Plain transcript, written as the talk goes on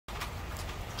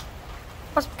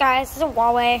What's up, guys? This is a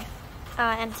Huawei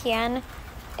MTN.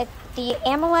 The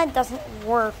AMOLED doesn't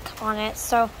work on it,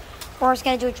 so we're just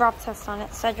gonna do a drop test on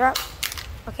it. So I drop.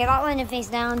 Okay, that landed face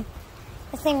down.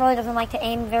 This thing really doesn't like to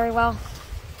aim very well.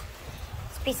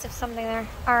 It's a piece of something there.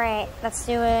 All right, let's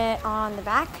do it on the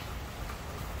back.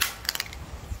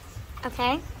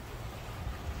 Okay.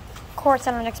 Of course,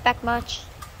 I don't expect much.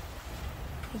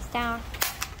 Face down.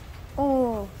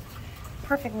 Ooh,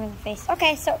 perfect moving face.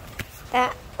 Okay, so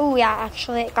that. Oh yeah,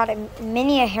 actually, it got a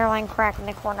hairline crack in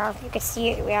the corner. If you could see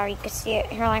it, yeah, you could see it.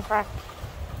 Hairline crack.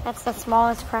 That's the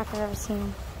smallest crack I've ever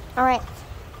seen. All right,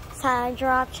 side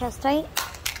drop, chest tight.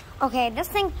 Okay, this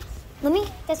thing. Let me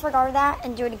disregard that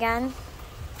and do it again.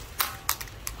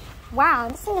 Wow,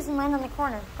 this thing doesn't land on the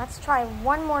corner. Let's try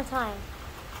one more time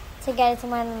to get it to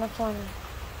land on the corner.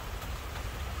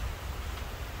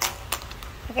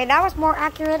 Okay, that was more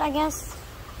accurate, I guess.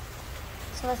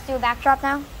 So let's do a backdrop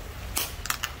now.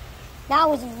 That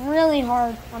was really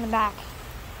hard on the back.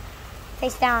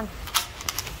 Face down.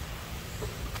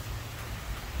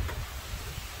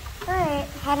 All right,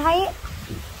 head height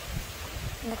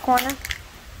in the corner.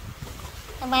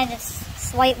 And landed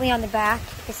slightly on the back.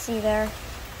 You can see there.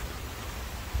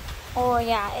 Or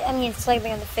yeah, I mean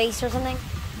slightly on the face or something.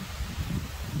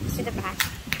 See the back.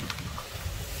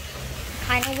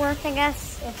 Kind of worked, I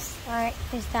guess. It's all right.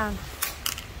 Face down.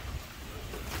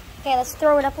 Okay, let's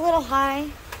throw it up a little high.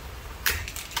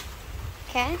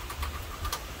 Okay.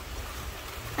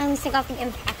 And let's take off the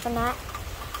impact from that.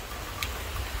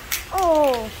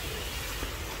 Oh.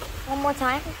 One more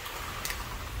time.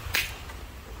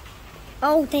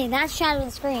 Oh, dang, that shattered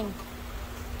the screen.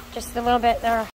 Just a little bit there.